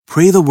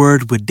Pray the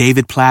Word with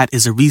David Platt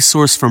is a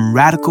resource from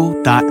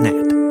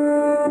radical.net.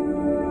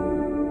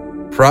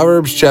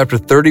 Proverbs chapter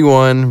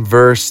 31,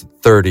 verse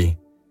 30.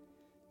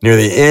 Near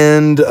the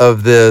end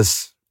of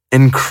this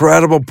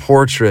incredible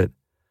portrait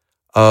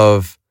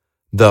of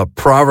the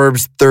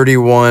Proverbs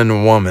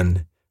 31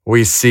 woman,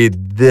 we see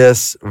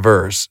this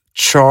verse.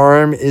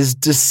 Charm is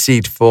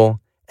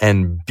deceitful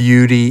and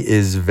beauty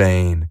is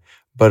vain,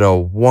 but a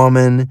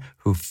woman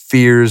who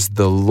fears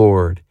the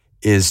Lord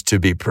is to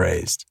be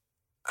praised.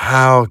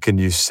 How can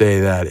you say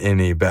that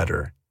any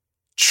better?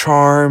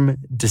 Charm,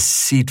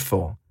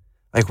 deceitful.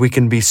 Like we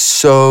can be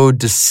so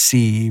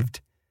deceived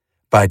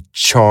by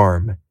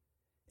charm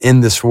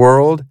in this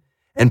world,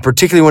 and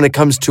particularly when it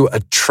comes to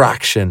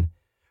attraction,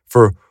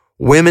 for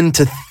women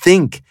to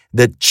think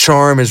that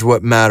charm is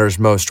what matters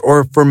most,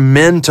 or for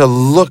men to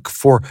look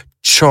for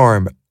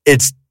charm.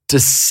 It's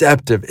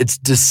deceptive, it's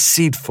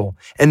deceitful,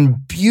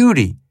 and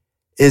beauty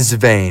is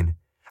vain.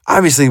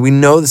 Obviously, we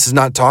know this is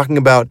not talking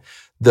about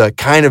the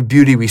kind of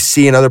beauty we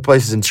see in other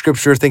places in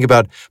Scripture. Think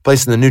about a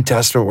place in the New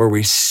Testament where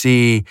we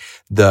see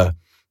the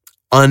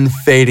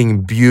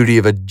unfading beauty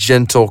of a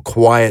gentle,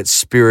 quiet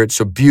spirit.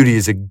 So beauty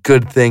is a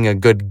good thing, a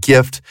good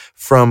gift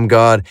from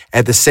God.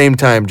 At the same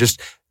time,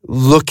 just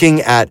looking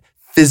at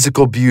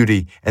physical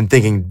beauty and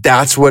thinking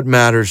that's what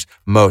matters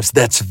most.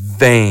 That's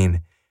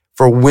vain.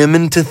 For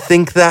women to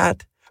think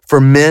that,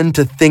 for men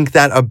to think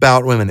that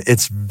about women,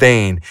 it's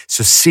vain.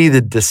 So see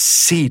the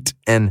deceit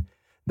and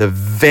the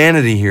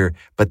vanity here.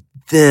 But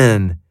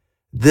then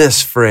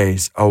this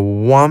phrase, a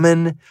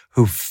woman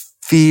who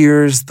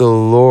fears the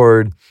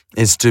Lord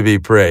is to be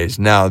praised.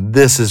 Now,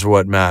 this is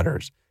what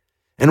matters.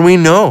 And we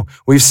know,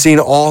 we've seen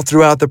all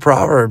throughout the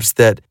Proverbs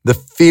that the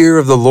fear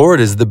of the Lord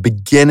is the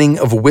beginning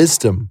of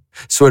wisdom.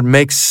 So it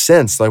makes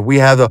sense. Like we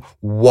have a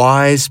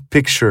wise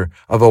picture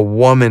of a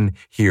woman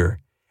here.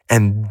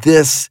 And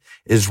this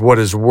is what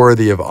is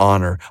worthy of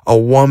honor. A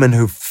woman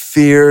who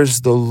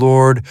fears the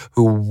Lord,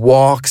 who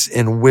walks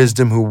in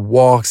wisdom, who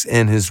walks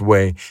in his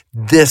way.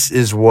 This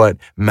is what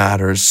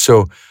matters.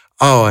 So,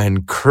 I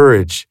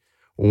encourage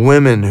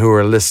women who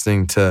are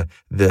listening to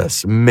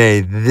this, may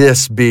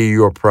this be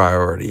your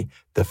priority,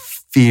 the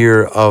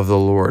fear of the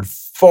Lord,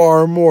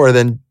 far more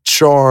than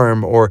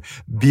charm or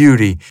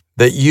beauty,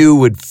 that you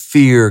would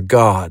fear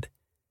God.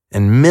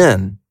 And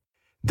men,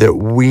 that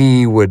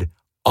we would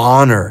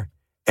honor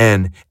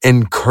and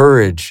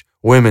encourage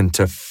women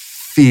to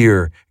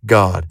fear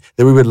God,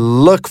 that we would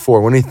look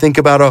for, when we think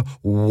about a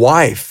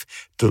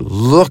wife, to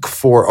look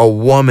for a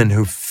woman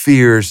who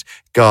fears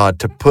God,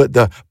 to put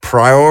the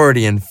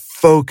priority and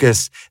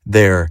focus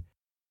there.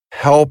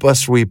 Help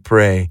us, we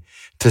pray,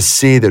 to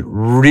see that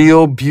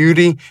real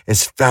beauty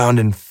is found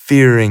in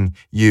fearing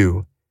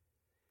you,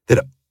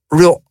 that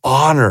real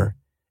honor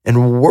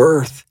and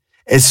worth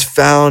is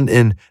found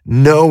in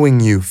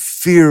knowing you,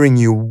 fearing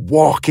you,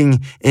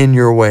 walking in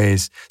your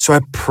ways. So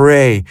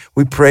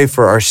we pray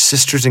for our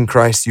sisters in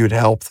Christ, you would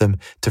help them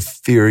to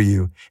fear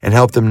you and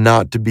help them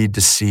not to be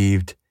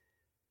deceived.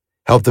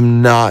 Help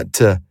them not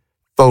to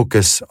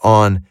focus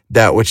on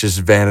that which is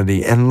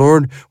vanity. And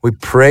Lord, we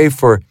pray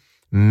for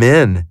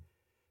men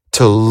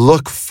to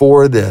look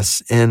for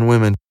this in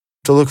women,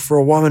 to look for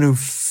a woman who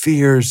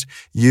fears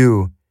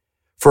you,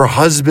 for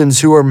husbands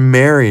who are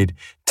married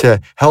to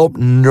help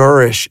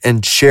nourish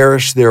and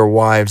cherish their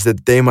wives,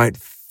 that they might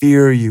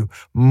fear you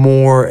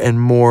more and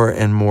more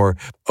and more.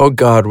 Oh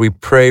God, we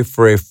pray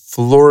for a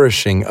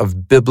flourishing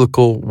of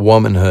biblical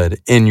womanhood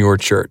in your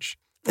church.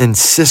 And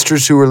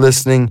sisters who are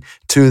listening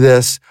to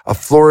this, a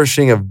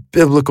flourishing of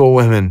biblical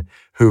women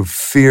who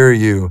fear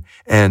you.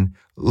 And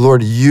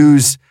Lord,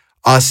 use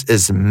us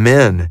as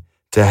men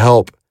to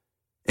help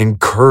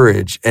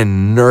encourage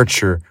and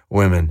nurture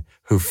women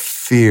who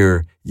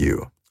fear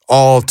you.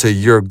 All to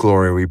your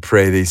glory, we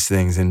pray these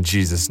things in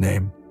Jesus'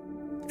 name.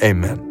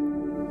 Amen.